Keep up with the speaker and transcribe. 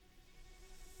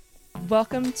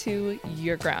Welcome to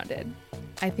You're Grounded.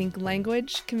 I think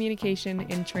language, communication,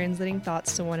 and translating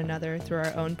thoughts to one another through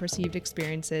our own perceived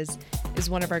experiences is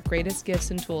one of our greatest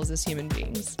gifts and tools as human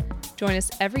beings. Join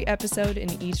us every episode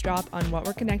and eavesdrop on what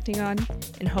we're connecting on,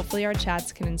 and hopefully our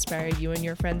chats can inspire you and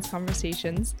your friends'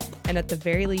 conversations, and at the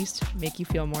very least, make you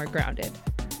feel more grounded.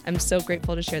 I'm so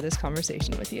grateful to share this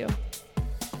conversation with you.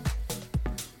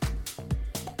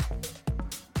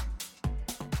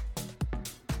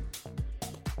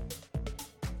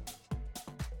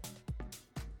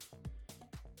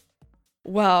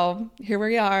 Well, here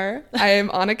we are. I am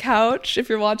on a couch if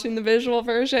you're watching the visual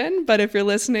version, but if you're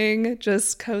listening,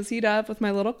 just cozied up with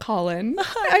my little Collyn.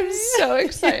 I'm so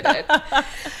excited.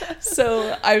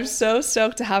 So I'm so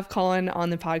stoked to have Collyn on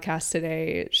the podcast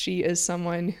today. She is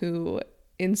someone who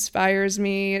inspires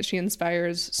me. She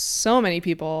inspires so many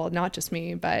people, not just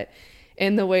me, but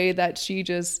in the way that she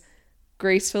just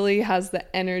gracefully has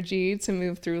the energy to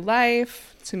move through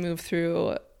life, to move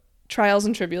through trials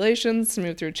and tribulations, to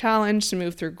move through challenge, to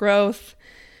move through growth,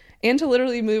 and to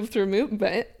literally move through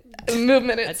movement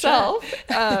itself.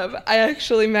 I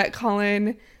actually met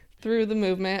Collyn through the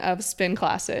movement of spin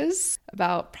classes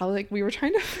about probably we were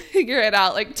trying to figure it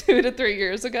out 2 to 3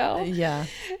 years ago. Yeah.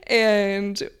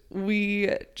 And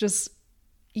we just,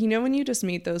 when you just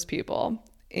meet those people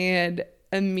and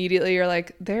immediately you're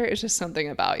like, there is just something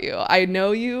about you. I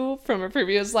know you from a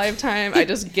previous lifetime. I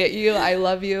just get you. I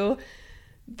love you.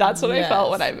 That's what I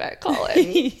felt when I met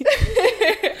Collyn.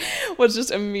 Was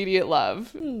just immediate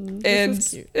love. And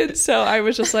so I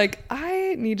was just like,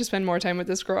 I need to spend more time with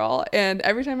this girl. And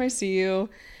every time I see you,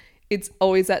 it's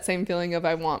always that same feeling of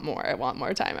I want more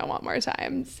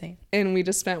time. Same. And we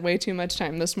just spent way too much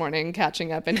time this morning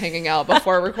catching up and hanging out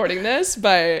before recording this,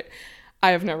 but I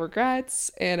have no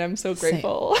regrets, and I'm so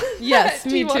grateful. Yes,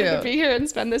 that me you too. wanted to be here and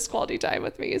spend this quality time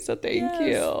with me. So thank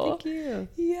you. Thank you.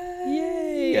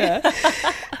 Yay. Yeah.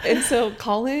 And so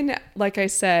Collyn, like I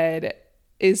said,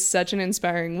 is such an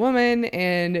inspiring woman,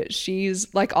 and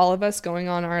she's like all of us going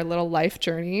on our little life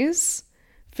journeys,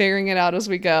 figuring it out as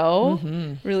we go.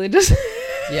 Mm-hmm. Really just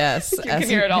yes, you can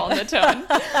hear it all in the tone.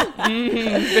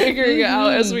 Figuring it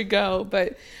out as we go.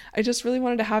 But I just really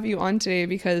wanted to have you on today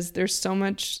because there's so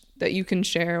much that you can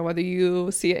share, whether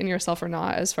you see it in yourself or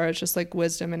not, as far as just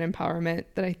wisdom and empowerment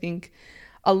that I think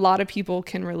a lot of people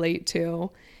can relate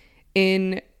to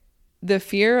in the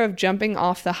fear of jumping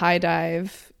off the high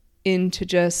dive into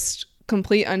just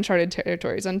complete uncharted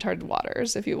territories, uncharted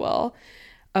waters, if you will,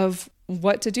 of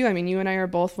what to do. I mean, you and I are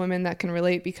both women that can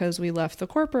relate because we left the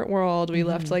corporate world. We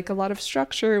left a lot of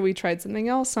structure. We tried something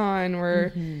else on.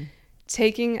 We're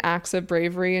taking acts of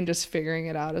bravery and just figuring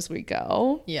it out as we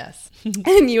go. Yes.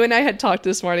 And you and I had talked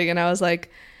this morning and I was like,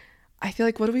 I feel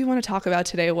like, what do we want to talk about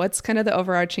today? What's kind of the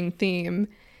overarching theme?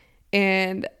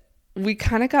 And we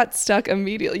kind of got stuck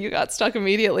immediately. You got stuck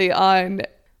immediately on,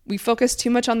 we focused too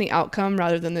much on the outcome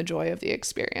rather than the joy of the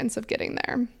experience of getting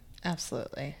there.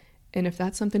 Absolutely. And if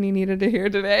that's something you needed to hear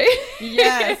today,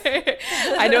 yes,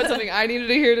 I know it's something I needed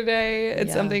to hear today.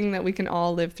 It's something that we can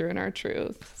all live through in our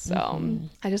truth. So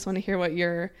I just want to hear what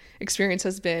your experience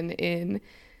has been in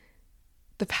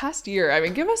the past year. I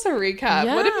mean, give us a recap.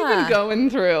 Yeah. What have you been going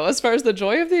through as far as the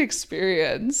joy of the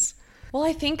experience? Well,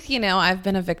 I think, I've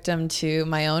been a victim to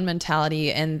my own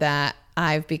mentality in that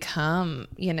I've become,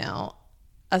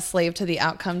 a slave to the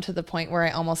outcome to the point where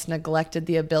I almost neglected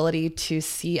the ability to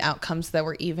see outcomes that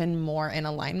were even more in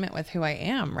alignment with who I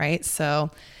am, right?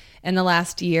 So in the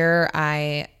last year,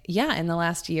 I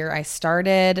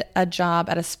started a job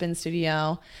at a spin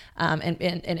studio. And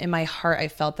in my heart, I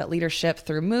felt that leadership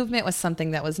through movement was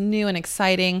something that was new and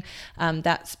exciting.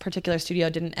 That particular studio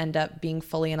didn't end up being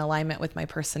fully in alignment with my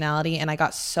personality. And I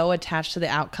got so attached to the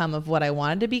outcome of what I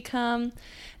wanted to become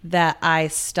that I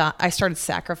started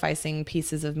sacrificing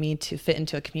pieces of me to fit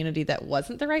into a community that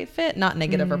wasn't the right fit, not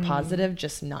negative or positive,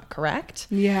 just not correct.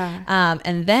 Yeah.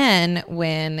 And then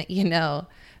when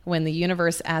the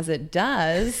universe, as it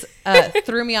does,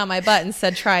 threw me on my butt and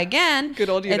said, try again. Good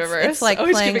old universe. It's like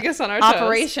always playing keeping us on our toes.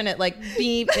 Operation. It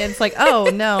beeped. And it's like, oh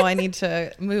no, I need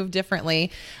to move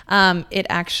differently. It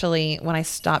actually, when I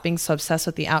stopped being so obsessed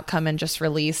with the outcome and just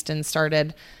released and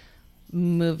started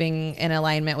moving in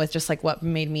alignment with just what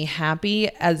made me happy,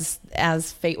 as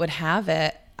fate would have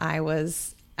it, I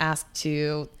was asked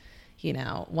to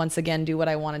once again, do what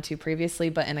I wanted to previously,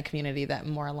 but in a community that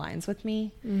more aligns with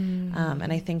me.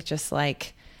 And I think just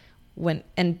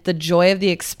and the joy of the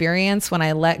experience when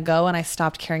I let go and I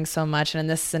stopped caring so much. And in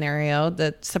this scenario,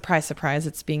 the surprise,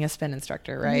 it's being a spin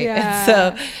instructor, right? Yeah.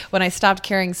 And so when I stopped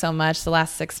caring so much the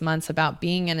last 6 months about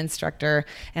being an instructor,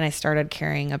 and I started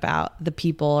caring about the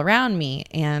people around me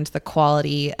and the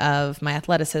quality of my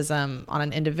athleticism on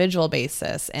an individual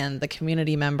basis and the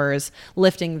community members,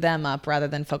 lifting them up rather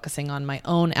than focusing on my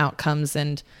own outcomes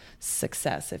and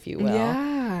success, if you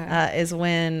will, is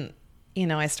when,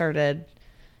 I started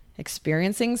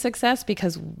experiencing success,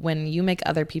 because when you make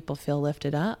other people feel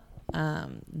lifted up,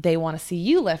 they want to see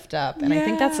you lift up. And I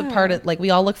think that's a part of, like, we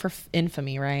all look for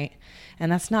infamy, right?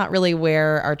 And that's not really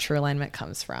where our true alignment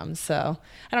comes from. So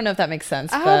I don't know if that makes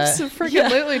sense.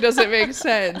 Absolutely doesn't make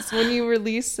sense. When you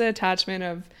release the attachment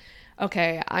of,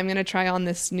 okay, I'm going to try on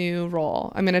this new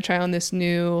role. I'm going to try on this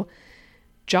new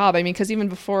job. I mean, because even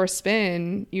before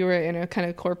spin, you were in a kind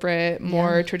of corporate,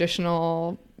 more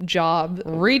traditional job.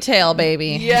 Retail,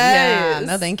 baby. Yes. Yeah.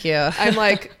 No, thank you. I'm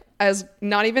like, as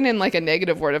not even in like a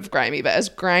negative word of grimy, but as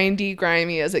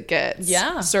grimy as it gets.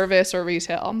 Yeah. Service or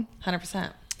retail.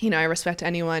 100%. I respect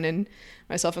anyone, and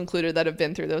myself included, that have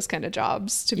been through those kind of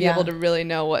jobs to be able to really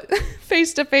know what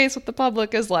face to face with the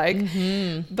public is like.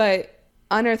 Mm-hmm. But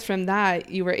unearthed from that,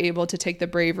 you were able to take the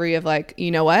bravery of like, you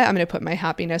know what, I'm going to put my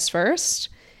happiness first.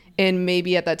 And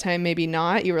maybe at that time, maybe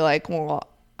not. You were like, well,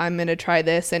 I'm going to try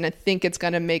this, and I think it's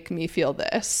going to make me feel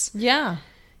this. Yeah.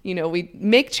 We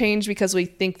make change because we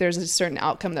think there's a certain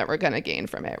outcome that we're going to gain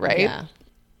from it, right? Yeah.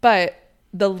 But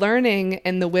the learning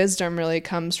and the wisdom really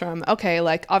comes from, okay,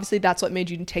 like obviously that's what made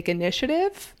you take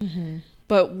initiative. Mm-hmm.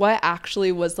 But what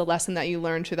actually was the lesson that you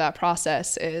learned through that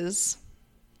process is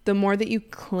the more that you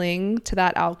cling to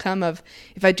that outcome of,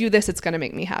 if I do this, it's going to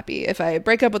make me happy. If I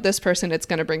break up with this person, it's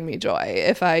going to bring me joy.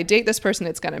 If I date this person,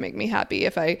 it's going to make me happy.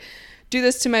 If I do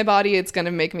this to my body, it's going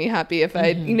to make me happy. If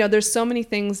I, there's so many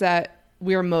things that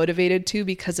we're motivated to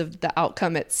because of the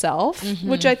outcome itself,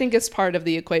 which I think is part of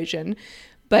the equation.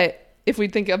 But if we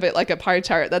think of it like a pie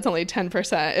chart, that's only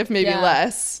 10%, if maybe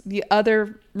less. The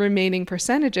other remaining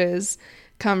percentages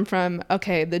come from,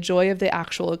 okay, the joy of the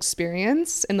actual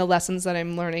experience and the lessons that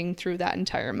I'm learning through that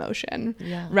entire motion.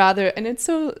 Yeah. And it's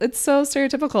so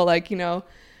stereotypical, like,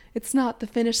 it's not the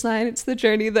finish line, it's the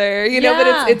journey there,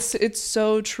 but it's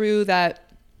so true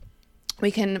that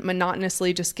we can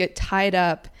monotonously just get tied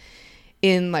up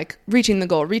in like reaching the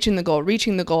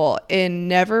goal, and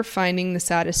never finding the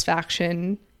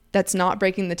satisfaction that's not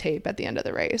breaking the tape at the end of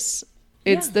the race.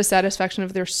 It's the satisfaction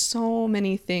of, there's so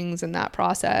many things in that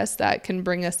process that can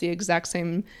bring us the exact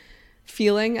same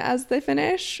feeling as the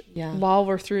finish while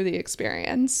we're through the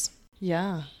experience.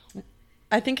 Yeah.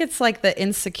 I think it's like the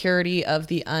insecurity of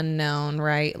the unknown,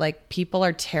 right? Like people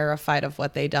are terrified of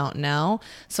what they don't know.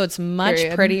 So it's much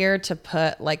prettier to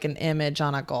put like an image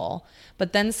on a goal.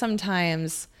 But then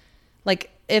sometimes,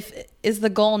 like, is the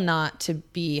goal not to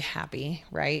be happy,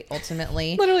 right?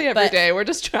 Ultimately. Literally every day. We're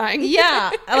just trying. Yeah.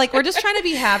 Like we're just trying to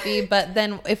be happy. But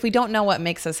then if we don't know what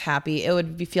makes us happy, it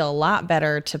would feel a lot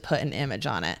better to put an image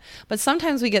on it. But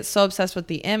sometimes we get so obsessed with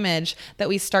the image that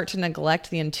we start to neglect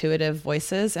the intuitive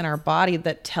voices in our body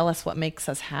that tell us what makes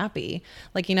us happy.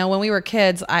 Like, when we were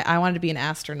kids, I wanted to be an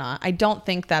astronaut. I don't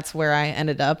think that's where I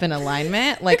ended up in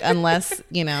alignment. Like, unless,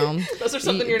 those are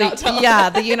something you're not telling. Yeah.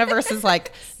 The universe is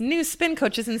like new spin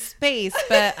coaches in space.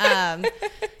 But,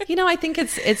 I think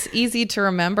it's easy to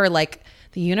remember, like,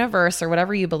 the universe or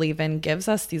whatever you believe in gives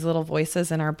us these little voices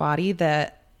in our body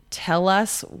that tell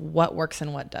us what works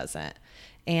and what doesn't.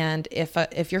 And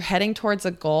if you're heading towards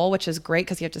a goal, which is great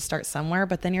because you have to start somewhere,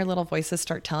 but then your little voices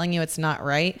start telling you it's not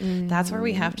right, that's where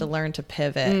we have to learn to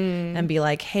pivot and be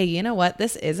like, hey, you know what?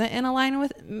 This isn't in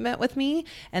alignment with me.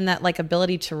 And that like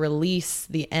ability to release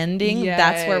the ending,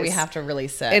 that's where we have to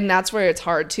release it. And that's where it's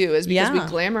hard too, is because we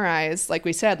glamorize, like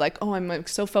we said, like, oh, I'm like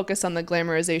so focused on the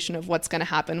glamorization of what's going to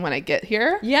happen when I get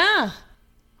here. Yeah.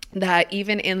 That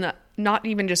even in the, not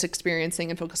even just experiencing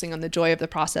and focusing on the joy of the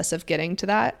process of getting to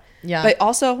that. Yeah. But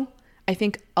also, I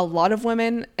think a lot of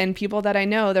women and people that I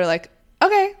know, they're like,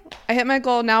 okay, I hit my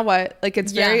goal. Now what? Like,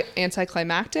 it's very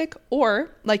anticlimactic.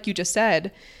 Or like you just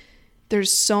said,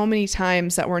 there's so many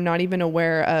times that we're not even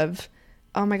aware of,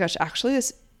 oh my gosh, actually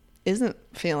this isn't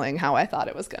feeling how I thought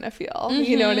it was going to feel.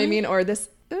 You know what I mean? Or this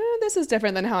is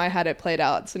different than how I had it played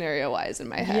out scenario wise in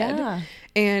my head. Yeah.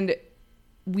 And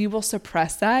we will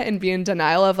suppress that and be in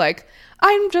denial of like,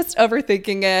 I'm just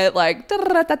overthinking it, like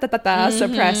suppress,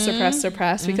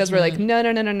 because we're like,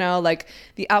 no. Like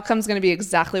the outcome's going to be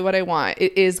exactly what I want.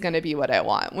 It is going to be what I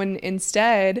want. When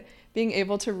instead being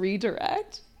able to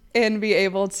redirect and be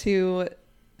able to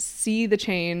see the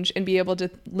change and be able to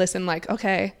listen like,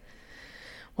 okay,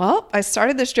 well, I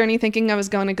started this journey thinking I was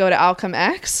going to go to outcome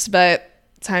X, but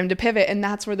time to pivot. And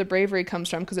that's where the bravery comes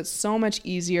from, because it's so much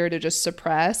easier to just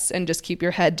suppress and just keep your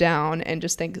head down and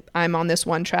just think I'm on this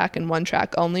one track and one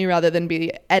track only, rather than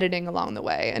be editing along the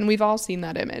way. And we've all seen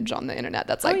that image on the internet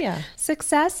that's like,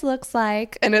 success looks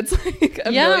like, and it's like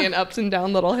a million ups and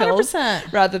down little hills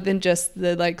 100%. Rather than just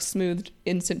the like smooth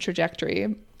instant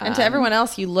trajectory. And to everyone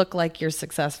else, you look like you're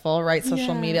successful, right?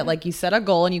 Social media, like you set a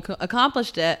goal and you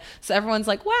accomplished it. So everyone's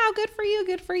like, wow, good for you,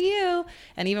 good for you.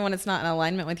 And even when it's not in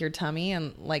alignment with your tummy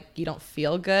and like you don't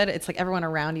feel good, it's like everyone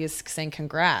around you is saying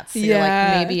congrats. So you're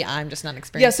like, maybe I'm just not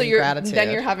experiencing gratitude. Then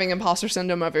you're having imposter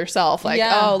syndrome of yourself. Like,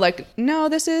 oh, like, no,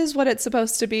 this is what it's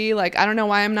supposed to be. Like, I don't know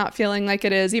why I'm not feeling like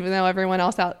it is, even though everyone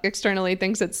else out externally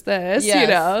thinks it's this, you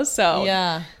know?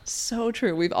 So, so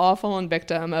true. We've all fallen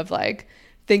victim of like,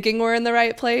 thinking we're in the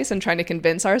right place and trying to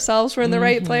convince ourselves we're in the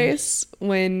right place,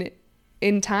 when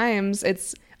in times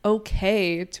it's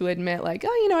okay to admit like,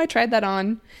 oh, you know, I tried that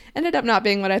on, ended up not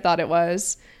being what I thought it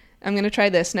was. I'm going to try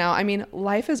this now. I mean,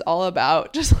 life is all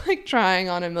about just like trying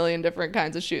on a million different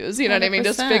kinds of shoes. You know 100%. What I mean?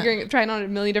 Just trying on a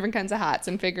million different kinds of hats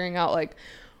and figuring out like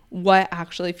what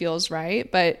actually feels right.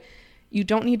 But you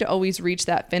don't need to always reach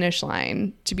that finish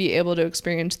line to be able to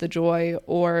experience the joy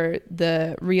or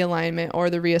the realignment or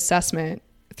the reassessment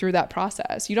through that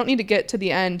process. You don't need to get to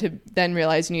the end to then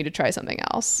realize you need to try something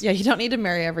else. Yeah, you don't need to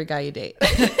marry every guy you date.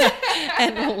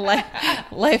 And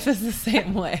life is the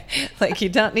same way. Like, you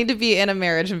don't need to be in a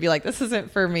marriage and be like, this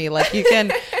isn't for me. Like, you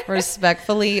can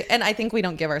respectfully, and I think we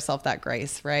don't give ourselves that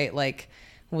grace, right? Like,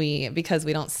 because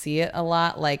we don't see it a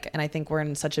lot. Like, and I think we're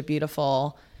in such a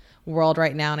beautiful world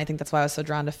right now. And I think that's why I was so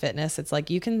drawn to fitness. It's like,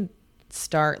 you can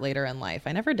start later in life.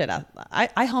 I never did. I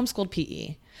homeschooled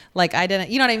PE. Like, I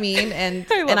didn't, you know what I mean? And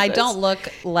I don't look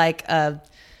like an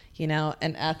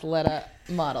athleta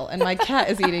model. And my cat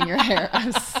is eating your hair.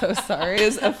 I'm so sorry. He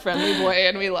is a friendly boy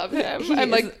and we love him.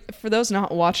 I'm like, for those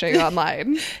not watching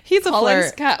online, he's a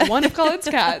flirt. One of Collyn's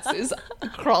cats is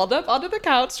crawled up onto the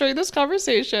couch during this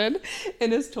conversation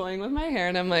and is toying with my hair.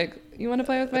 And I'm like, you want to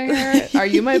play with my hair? Are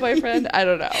you my boyfriend? I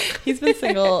don't know. He's been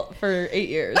single for 8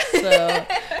 years, so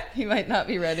he might not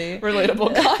be ready.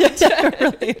 Relatable content.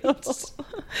 Relatable.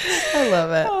 I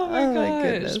love it. Oh my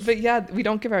goodness. But yeah, we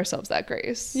don't give ourselves that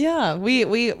grace. Yeah, we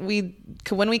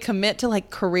when we commit to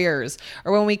like careers,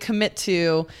 or when we commit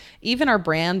to even our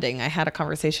branding. I had a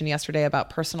conversation yesterday about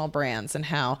personal brands and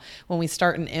how when we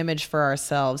start an image for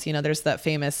ourselves, you know, there's that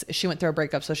famous, she went through a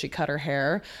breakup, so she cut her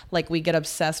hair. Like, we get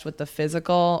obsessed with the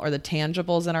physical or the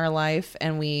tangibles in our life,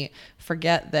 and we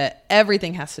forget that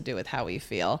everything has to do with how we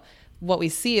feel. What we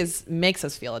see makes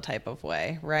us feel a type of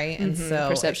way, right? And so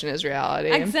perception is reality.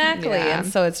 Exactly. Yeah. And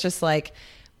so it's just like,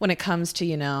 when it comes to,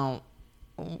 you know,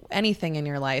 anything in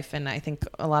your life, and I think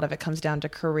a lot of it comes down to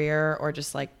career or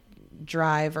just like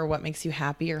drive or what makes you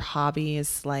happy or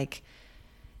hobbies, like,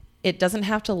 it doesn't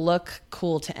have to look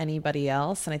cool to anybody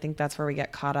else. And I think that's where we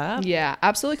get caught up. Yeah,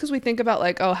 absolutely. Because we think about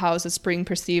like, oh, how is this being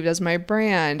perceived as my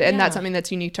brand? And that's something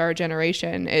that's unique to our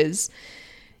generation is,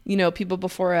 you know, people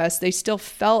before us, they still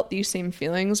felt these same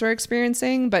feelings we're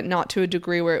experiencing, but not to a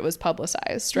degree where it was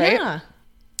publicized, right? Yeah.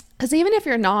 Because even if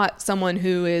you're not someone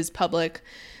who is public,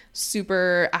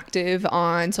 super active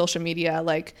on social media,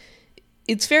 like,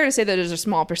 it's fair to say that there's a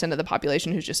small percent of the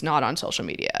population who's just not on social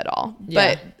media at all.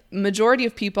 Yeah. But majority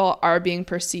of people are being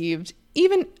perceived,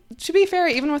 even, to be fair,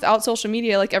 even without social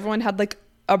media, like, everyone had like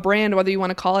a brand, whether you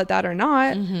want to call it that or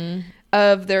not,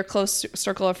 of their close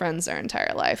circle of friends their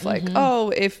entire life. Like, oh,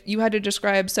 if you had to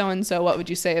describe so-and-so, what would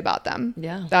you say about them?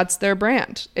 Yeah. That's their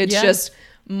brand. It's just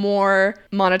more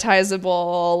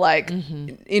monetizable, like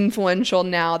influential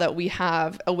now that we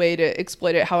have a way to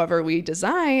exploit it however we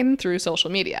design through social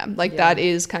media. Like, that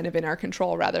is kind of in our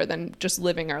control rather than just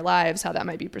living our lives, how that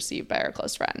might be perceived by our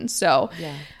close friends. So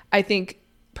I think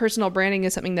personal branding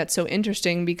is something that's so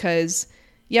interesting because,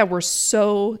 we're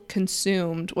so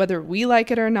consumed, whether we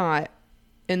like it or not,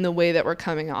 in the way that we're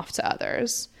coming off to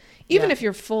others. Even if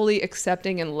you're fully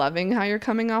accepting and loving how you're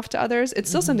coming off to others, it's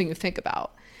still something you think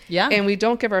about. Yeah. And we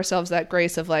don't give ourselves that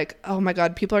grace of like, oh my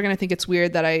God, people are going to think it's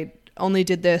weird that I only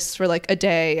did this for like a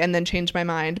day and then changed my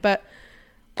mind. But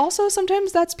also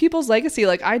sometimes that's people's legacy.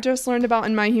 Like, I just learned about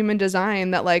in my human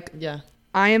design that like,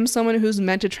 I am someone who's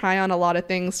meant to try on a lot of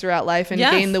things throughout life and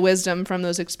gain the wisdom from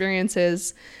those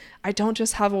experiences. I don't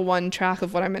just have a one track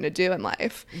of what I'm going to do in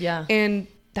life. Yeah. And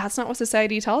that's not what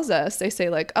society tells us. They say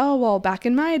like, oh, well, back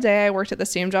in my day, I worked at the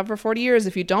same job for 40 years.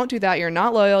 If you don't do that, you're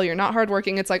not loyal, you're not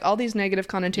hardworking. It's like all these negative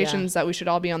connotations that we should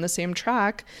all be on the same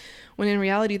track. When in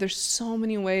reality, there's so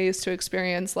many ways to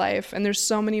experience life. And there's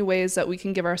so many ways that we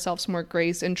can give ourselves more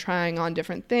grace in trying on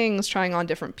different things, trying on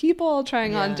different people,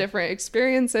 trying on different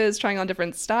experiences, trying on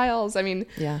different styles. I mean,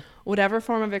 whatever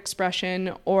form of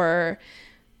expression or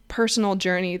personal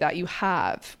journey that you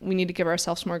have, we need to give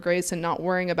ourselves more grace and not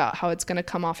worrying about how it's going to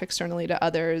come off externally to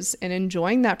others, and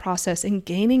enjoying that process and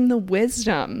gaining the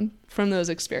wisdom from those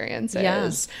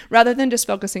experiences rather than just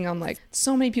focusing on like,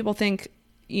 so many people think,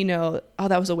 you know, oh,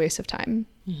 that was a waste of time.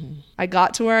 I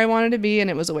got to where I wanted to be and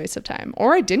it was a waste of time,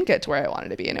 or I didn't get to where I wanted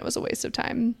to be and it was a waste of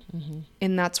time.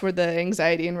 And that's where the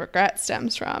anxiety and regret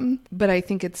stems from. But I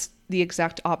think it's the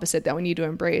exact opposite that we need to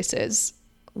embrace is,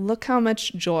 look how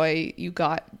much joy you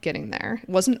got getting there. It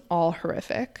wasn't all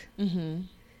horrific. And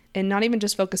not even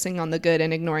just focusing on the good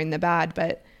and ignoring the bad,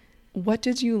 but what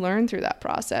did you learn through that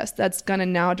process that's going to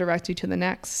now direct you to the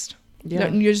next?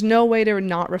 There's no way to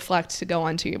not reflect to go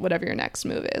on to whatever your next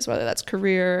move is, whether that's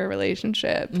career,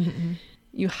 relationship.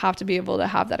 You have to be able to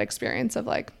have that experience of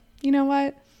like, you know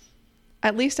what?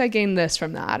 At least I gained this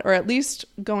from that, or at least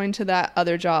going to that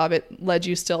other job, it led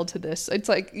you still to this. It's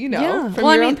like, you know, from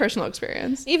your own personal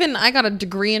experience. Even I got a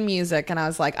degree in music and I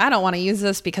was like, I don't want to use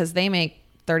this because they make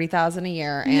 $30,000 a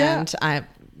year and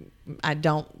I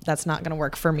don't, that's not going to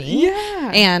work for me.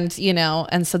 And, you know,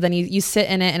 and so then you sit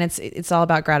in it and it's all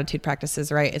about gratitude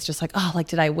practices, right? It's just like, oh, like,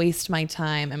 did I waste my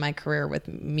time in my career with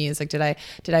music? Did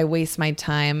I waste my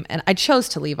time? And I chose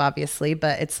to leave, obviously,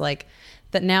 but it's like,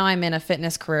 that now I'm in a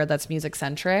fitness career that's music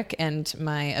centric, and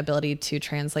my ability to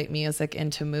translate music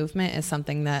into movement is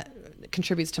something that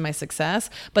contributes to my success.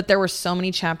 But there were so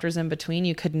many chapters in between,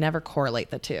 you could never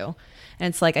correlate the two.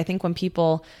 And it's like, I think when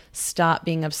people stop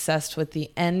being obsessed with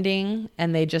the ending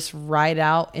and they just ride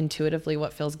out intuitively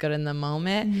what feels good in the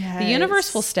moment, the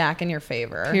universe will stack in your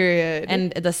favor. Period.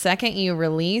 And the second you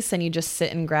release and you just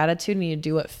sit in gratitude and you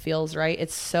do what feels right,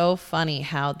 it's so funny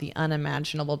how the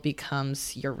unimaginable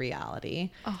becomes your reality.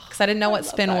 Because I didn't know what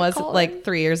spin was, Collyn. Like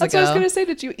 3 years That's ago. What I was going to say.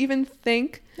 Did you even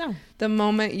think No. the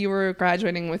moment you were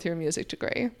graduating with your music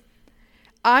degree,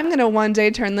 I'm going to one day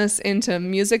turn this into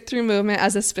music through movement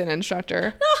as a spin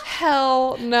instructor?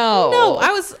 Hell no. No,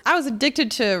 I was addicted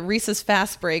to Reese's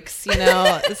Fast Breaks, you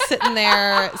know, sitting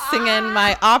there singing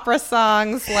my opera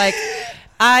songs. Like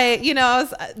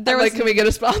can we get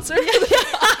a sponsor?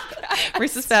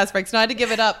 Reese's Fast Breaks. No, I had to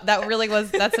give it up.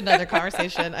 That's another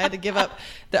conversation. I had to give up.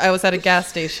 I was at a gas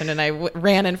station and I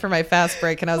ran in for my fast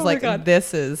break and I was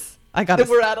God.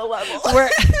 We're at a level.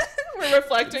 We're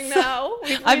reflecting now.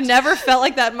 I've never felt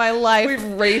like that in my life. We've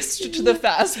raced to the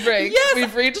fast break. Yes.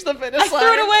 We've reached the finish line. I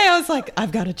threw it away. I was like,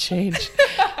 I've got to change.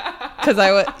 Because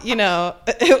it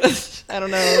was, I don't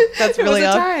know. That's really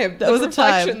a time. That was a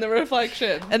time. The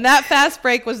reflection. And that fast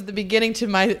break was the beginning to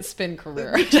my spin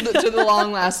career. to the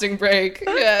long lasting break.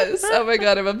 Yes. Oh my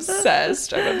God. I'm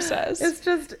obsessed. And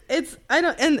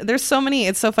there's so many,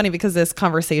 it's so funny because this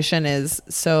conversation is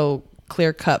so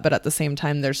clear cut, but at the same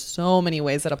time there's so many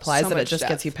ways that applies that it just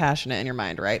gets you passionate in your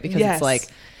mind, right? Because it's like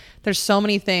there's so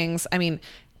many things. I mean,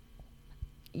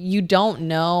 you don't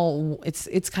know,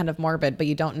 it's kind of morbid, but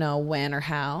you don't know when or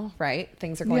how, right?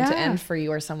 Things are going to end for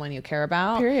you or someone you care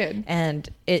about. Period. And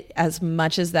it, as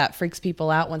much as that freaks people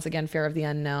out, once again, fear of the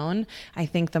unknown, I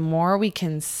think the more we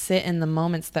can sit in the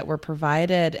moments that we're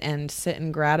provided and sit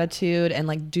in gratitude and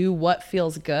like do what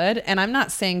feels good. And I'm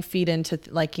not saying feed into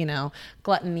like, you know,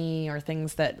 gluttony or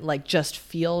things that like just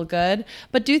feel good,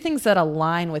 but do things that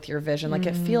align with your vision. Like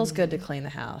it feels good to clean the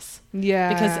house.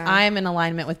 Yeah. Because I'm in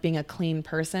alignment with being a clean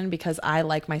person, because I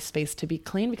like my space to be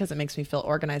clean because it makes me feel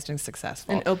organized and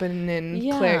successful. And open and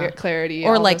clarity.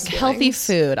 Or like healthy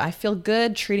food. I feel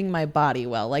good treating my body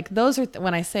well. Like those are,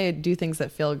 when I say do things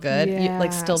that feel good, you,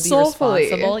 like still be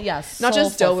responsible. Yes. Not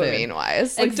just dopamine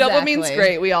wise. Like dopamine's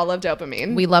great. We all love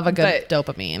dopamine. We love a good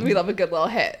dopamine. We love a good little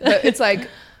hit. But it's like,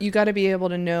 you got to be able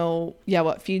to know,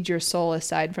 what feeds your soul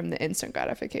aside from the instant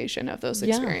gratification of those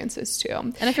experiences too.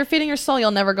 And if you're feeding your soul, you'll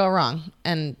never go wrong.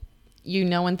 And you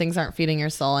know when things aren't feeding your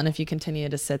soul. And if you continue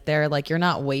to sit there, like you're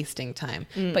not wasting time,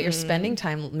 but you're spending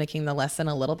time making the lesson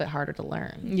a little bit harder to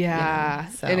learn. Yeah. You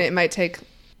know? So. And it might take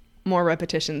more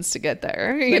repetitions to get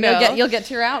there. You'll get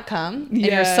to your outcome. And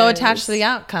you're so attached to the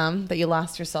outcome that you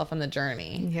lost yourself on the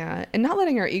journey. Yeah. And not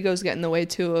letting our egos get in the way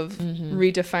too of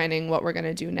redefining what we're going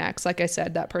to do next. Like I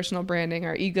said, that personal branding,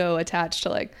 our ego attached to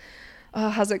like, oh,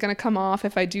 how's it going to come off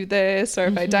if I do this, or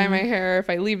if I dye my hair, if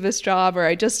I leave this job, or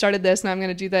I just started this and I'm going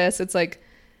to do this. It's like,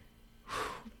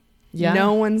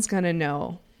 no one's going to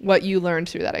know what you learned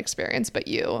through that experience, but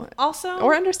you also,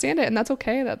 or understand it. And that's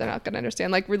okay that they're not going to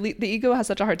understand. Like the ego has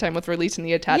such a hard time with releasing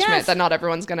the attachment that not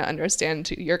everyone's going to understand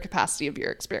to your capacity of your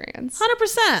experience.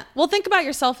 100%. Well, think about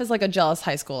yourself as like a jealous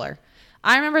high schooler.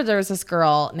 I remember there was this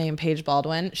girl named Paige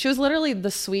Baldwin. She was literally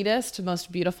the sweetest,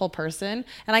 most beautiful person.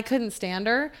 And I couldn't stand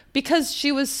her because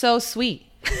she was so sweet.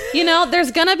 You know, there's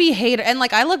gonna be hater. And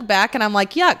like, I look back and I'm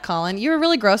like, yeah, Collyn, you were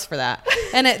really gross for that.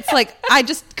 And it's like, I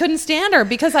just couldn't stand her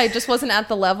because I just wasn't at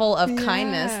the level of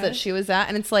kindness that she was at.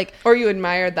 And it's like, or you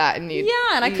admired that and you,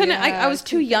 and I couldn't, I was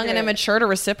too young and immature to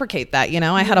reciprocate that. You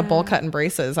know, I had a bowl cut and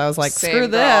braces. I was like, same, screw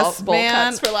this, bowl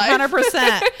man, cuts for life.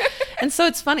 100%. And so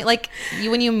it's funny, like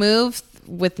when you move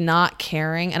with not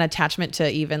caring and attachment to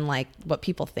even like what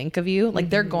people think of you, like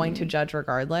they're going to judge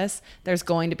regardless. There's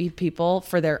going to be people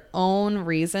for their own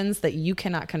reasons that you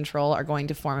cannot control are going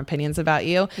to form opinions about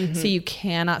you. So you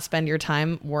cannot spend your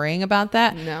time worrying about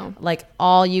that. No. Like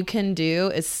all you can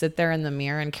do is sit there in the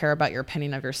mirror and care about your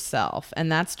opinion of yourself. And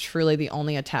that's truly the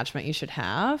only attachment you should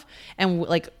have. And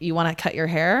like, you want to cut your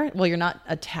hair? Well, you're not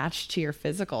attached to your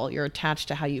physical. You're attached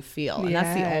to how you feel. And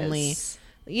that's the only...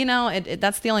 You know,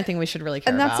 that's the only thing we should really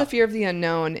care about. And that's the fear of the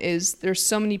unknown is there's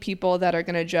so many people that are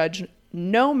going to judge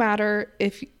no matter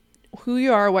if who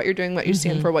you are, what you're doing, what you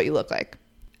stand for, what you look like.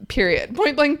 Period.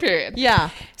 Point blank period.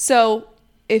 Yeah. So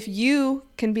if you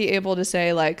can be able to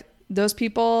say like, those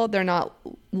people, they're not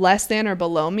less than or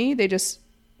below me. They just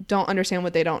don't understand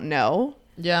what they don't know.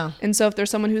 Yeah. And so if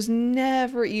there's someone who's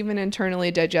never even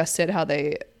internally digested how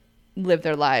they live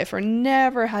their life or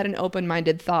never had an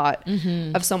open-minded thought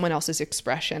of someone else's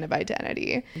expression of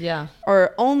identity,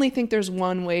 or only think there's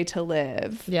one way to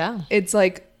live, it's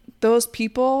like those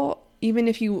people, even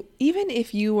if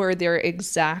you were their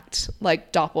exact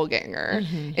like doppelganger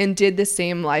and did the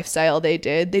same lifestyle they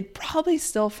did, they'd probably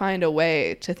still find a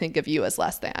way to think of you as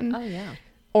less than,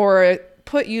 or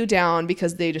put you down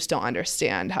because they just don't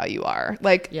understand how you are.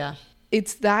 Like,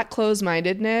 it's that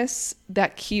closed-mindedness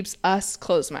that keeps us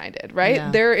closed-minded, right? Yeah.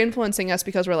 They're influencing us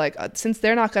because we're like, since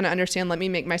they're not going to understand, let me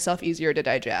make myself easier to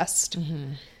digest.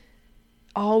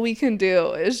 All we can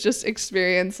do is just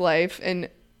experience life, and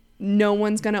no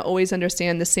one's going to always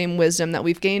understand the same wisdom that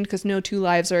we've gained because no two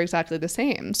lives are exactly the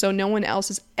same. So no one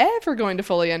else is ever going to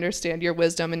fully understand your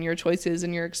wisdom and your choices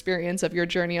and your experience of your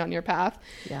journey on your path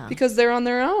because they're on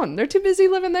their own. They're too busy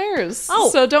living theirs.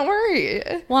 So don't worry.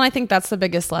 Well, I think that's the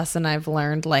biggest lesson I've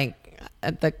learned, like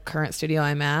at the current studio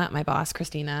I'm at, my boss,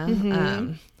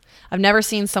 Christina, I've never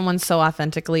seen someone so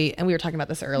authentically, and we were talking about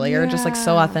this earlier, just like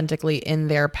so authentically in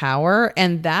their power.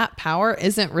 And that power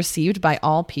isn't received by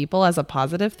all people as a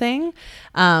positive thing,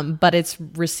 but it's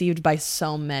received by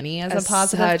so many as a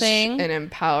positive thing. An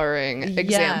empowering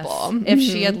example. If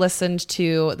she had listened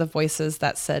to the voices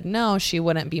that said no, she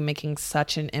wouldn't be making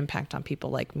such an impact on people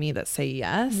like me that say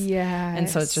yes. And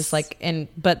so it's just like,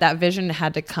 but that vision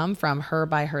had to come from her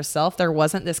by herself. There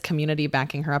wasn't this community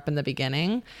backing her up in the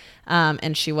beginning.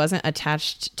 And she wasn't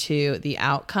attached to the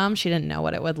outcome. She didn't know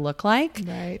what it would look like.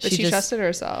 Right. But she trusted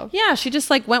herself. Yeah. She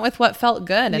just like went with what felt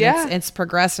good, and it's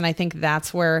progressed. And I think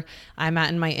that's where I'm at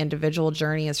in my individual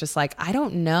journey. Is just like, I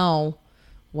don't know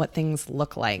what things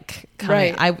look like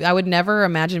coming. I would never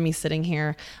imagine me sitting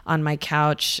here on my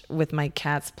couch with my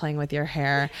cats playing with your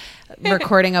hair,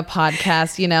 recording a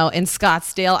podcast, you know, in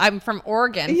Scottsdale. I'm from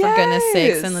Oregon, for goodness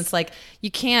sakes. And it's like,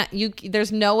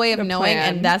 there's no way of knowing,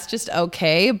 and that's just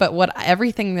okay. But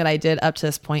everything that I did up to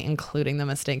this point, including the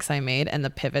mistakes I made and the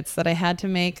pivots that I had to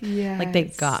make, like they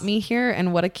got me here.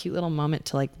 And what a cute little moment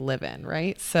to like live in.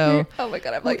 Right. So, oh my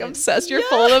God, I'm like obsessed. You're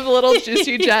full of little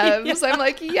juicy gems. I'm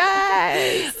like,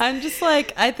 yes. I'm just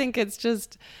like, I think it's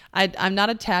just, I'm not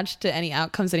attached to any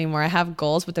outcomes anymore. I have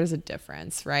goals, but there's a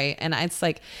difference, right? And it's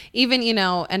like, even, you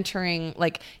know, entering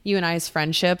like you and I's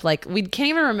friendship, like we can't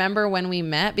even remember when we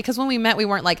met, because when we met, we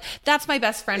weren't like, that's my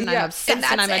best friend and I'm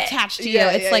obsessed and I'm attached to you.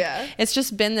 It's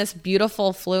just been this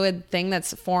beautiful fluid thing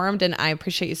that's formed, and I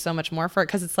appreciate you so much more for it,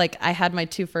 because it's like I had my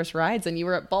 2 first rides and you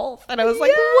were at both, and I was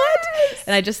like, what?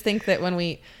 And I just think that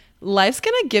life's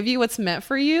gonna give you what's meant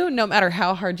for you, no matter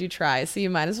how hard you try. So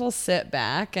you might as well sit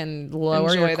back and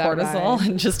lower your cortisol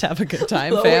and just have a good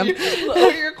time, fam. Lower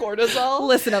your cortisol.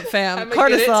 Listen up, fam.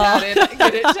 Cortisol.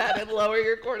 Get it tatted. Lower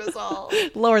your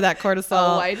cortisol. Lower that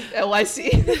cortisol.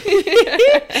 LYC.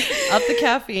 Up the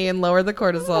caffeine. Lower the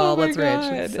cortisol. Oh my Let's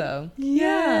God. rage. So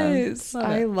yes,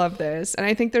 I love this, and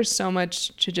I think there's so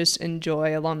much to just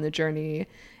enjoy along the journey,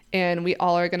 and we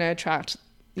all are gonna attract,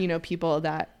 you know, people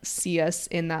that see us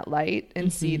in that light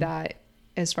and see that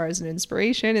as far as an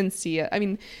inspiration, and see it. I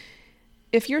mean,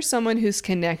 if you're someone who's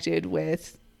connected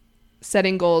with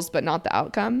setting goals but not the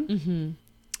outcome,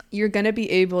 you're going to be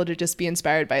able to just be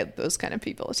inspired by those kind of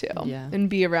people too, and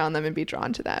be around them and be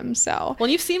drawn to them. So, well,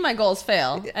 you've seen my goals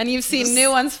fail and you've seen new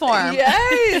ones form.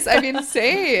 Yes. I mean,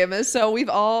 same. So we're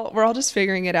all just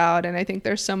figuring it out. And I think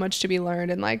there's so much to be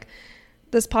learned. And like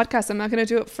this podcast, I'm not going to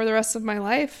do it for the rest of my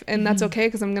life. And that's okay,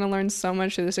 because I'm going to learn so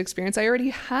much through this experience. I already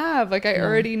have, like, I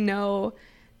already know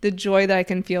the joy that I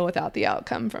can feel without the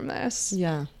outcome from this.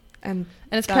 Yeah. And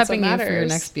it's prepping you for your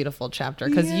next beautiful chapter,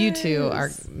 because you two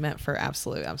are meant for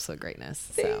absolute greatness.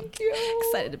 Thank you.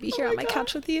 Excited to be here on my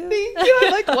couch with you. Thank you.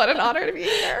 I'm like, what an honor to be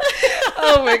here.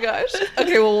 Oh my gosh.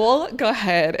 Okay, well, we'll go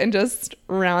ahead and just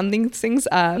round these things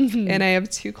up. And I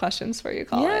have 2 questions for you,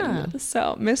 Collyn. Yeah.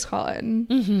 So, Miss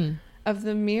Collyn, of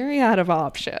the myriad of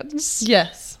options,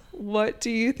 yes, what do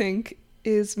you think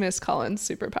is Miss Collyn's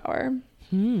superpower?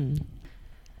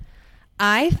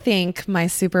 I think my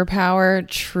superpower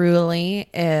truly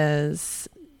is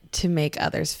to make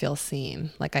others feel seen.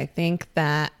 Like, I think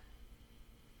that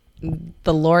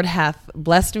the Lord hath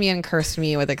blessed me and cursed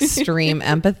me with extreme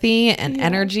empathy and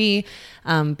energy.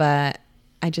 But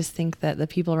I just think that the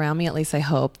people around me, at least I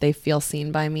hope, they feel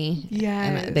seen by me.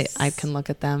 Yes. And I can look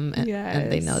at them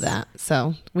and they know that.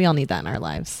 So we all need that in our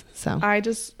lives. So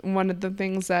one of the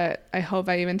things that I hope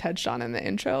I even touched on in the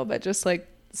intro, but just like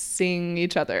seeing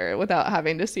each other without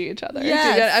having to see each other.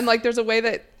 Yes. I'm like, there's a way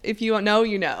that if you know,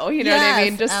 you know what I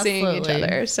mean? Just seeing each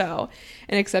other. So,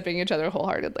 and accepting each other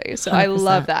wholeheartedly. So 100%. I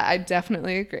love that. I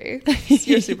definitely agree. It's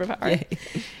your superpower.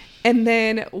 And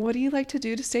then what do you like to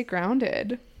do to stay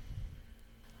grounded?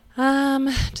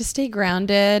 To stay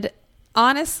grounded,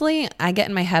 honestly, I get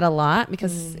in my head a lot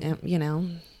because,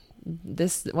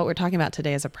 what we're talking about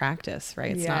today is a practice,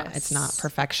 right? It's not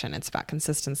perfection. It's about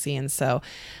consistency. And so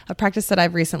a practice that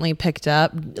I've recently picked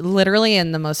up, literally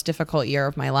in the most difficult year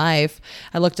of my life,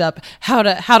 I looked up how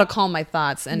to calm my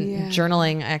thoughts, and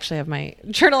journaling. I actually have my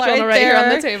journal right here on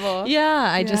the table.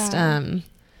 Yeah. Just,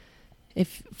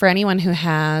 if for anyone who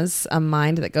has a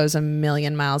mind that goes a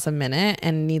million miles a minute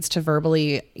and needs to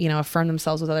verbally, affirm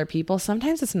themselves with other people,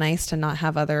 sometimes it's nice to not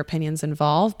have other opinions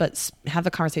involved, but have the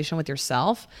conversation with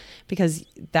yourself, because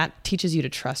that teaches you to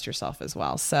trust yourself as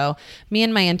well. So me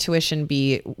and my intuition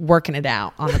be working it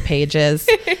out on the pages.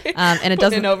 And it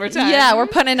doesn't, in overtime. Yeah, we're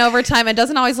putting in overtime. It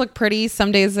doesn't always look pretty.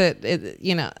 Some days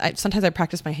sometimes I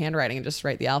practice my handwriting and just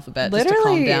write the alphabet just to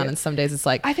calm down. And some days it's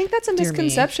like, I think that's a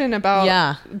misconception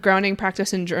about grounding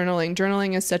practice and journaling.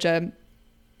 Journaling is such a,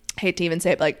 I hate to even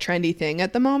say it, like trendy thing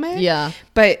at the moment. Yeah.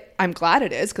 But I'm glad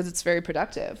it is, because it's very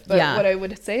productive. But what I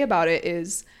would say about it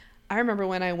is, I remember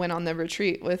when I went on the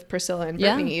retreat with Priscilla and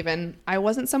Brittany, even, I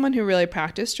wasn't someone who really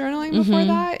practiced journaling before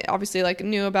that. Obviously, like,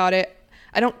 knew about it.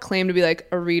 I don't claim to be like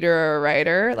a reader or a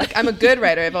writer. Like, I'm a good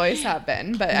writer. I've always have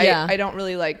been. But I don't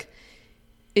really like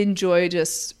enjoy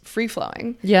just free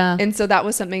flowing. Yeah. And so that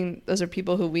was something, those are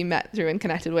people who we met through and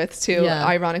connected with too,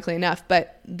 ironically enough.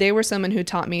 But they were someone who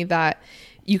taught me that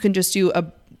you can just do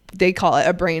they call it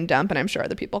a brain dump, and I'm sure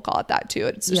other people call it that too.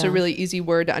 It's just a really easy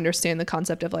word to understand the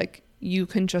concept of, like, you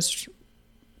can just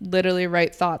literally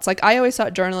write thoughts. Like, I always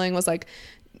thought journaling was like,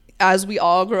 as we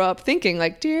all grow up thinking,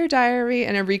 like, dear diary,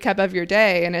 and a recap of your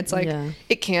day. And it's like,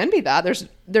 it can be that.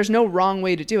 There's no wrong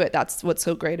way to do it. That's what's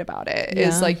so great about it,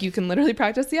 is like, you can literally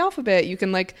practice the alphabet. You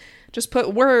can like just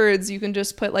put words. You can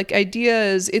just put like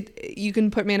ideas. You can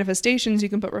put manifestations. You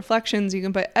can put reflections. You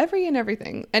can put any and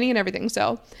everything.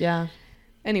 So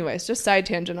anyways, just side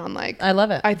tangent on, like, I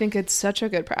love it. I think it's such a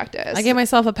good practice. I gave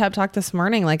myself a pep talk this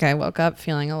morning. Like, I woke up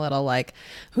feeling a little like,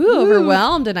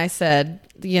 overwhelmed. And I said,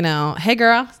 hey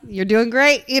girl, you're doing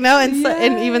great, and,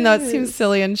 and even though it seems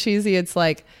silly and cheesy, it's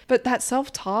like, but that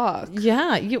self-talk.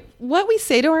 Yeah. What we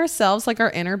say to ourselves, like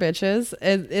our inner bitches,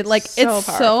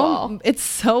 it's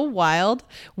so wild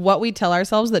what we tell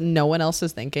ourselves that no one else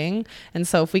is thinking. And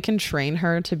so if we can train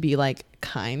her to be like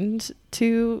kind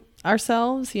to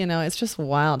ourselves, it's just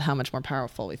wild how much more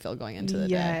powerful we feel going into the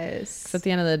day. Yes. 'Cause at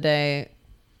the end of the day,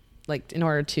 like, in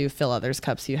order to fill others'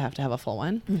 cups, you have to have a full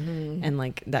one. And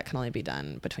like, that can only be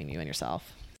done between you and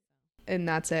yourself. And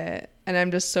that's it. And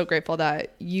I'm just so grateful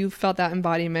that you felt that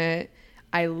embodiment.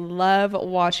 I love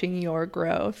watching your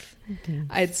growth.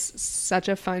 It's such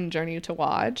a fun journey to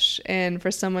watch. And for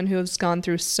someone who has gone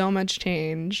through so much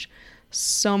change,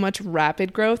 so much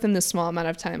rapid growth in the small amount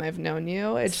of time I've known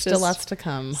you, it's still just lots to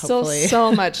come, hopefully.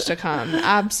 so much to come.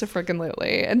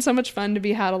 Absolutely. And so much fun to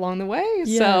be had along the way.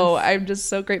 Yes. So I'm just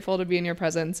so grateful to be in your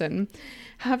presence and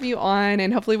have you on,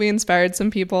 and hopefully we inspired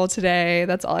some people today.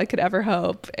 That's all I could ever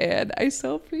hope. And I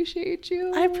so appreciate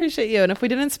you. I appreciate you. And if we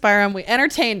didn't inspire them, we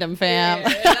entertained them, fam.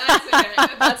 Yeah, that's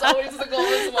it. That's always the goal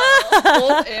as well.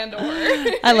 Both and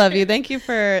or. I love you. Thank you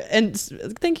for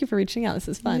reaching out. This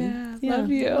is fun. Yeah, love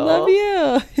you. Love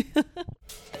you.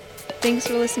 Thanks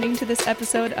for listening to this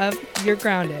episode of You're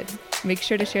Grounded. Make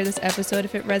sure to share this episode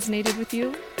if it resonated with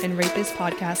you, and rate this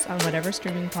podcast on whatever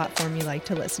streaming platform you like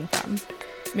to listen from.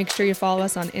 Make sure you follow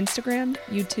us on Instagram,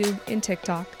 YouTube, and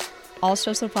TikTok. All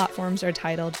social platforms are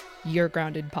titled You're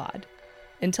Grounded Pod.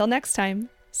 Until next time,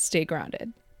 stay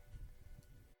grounded.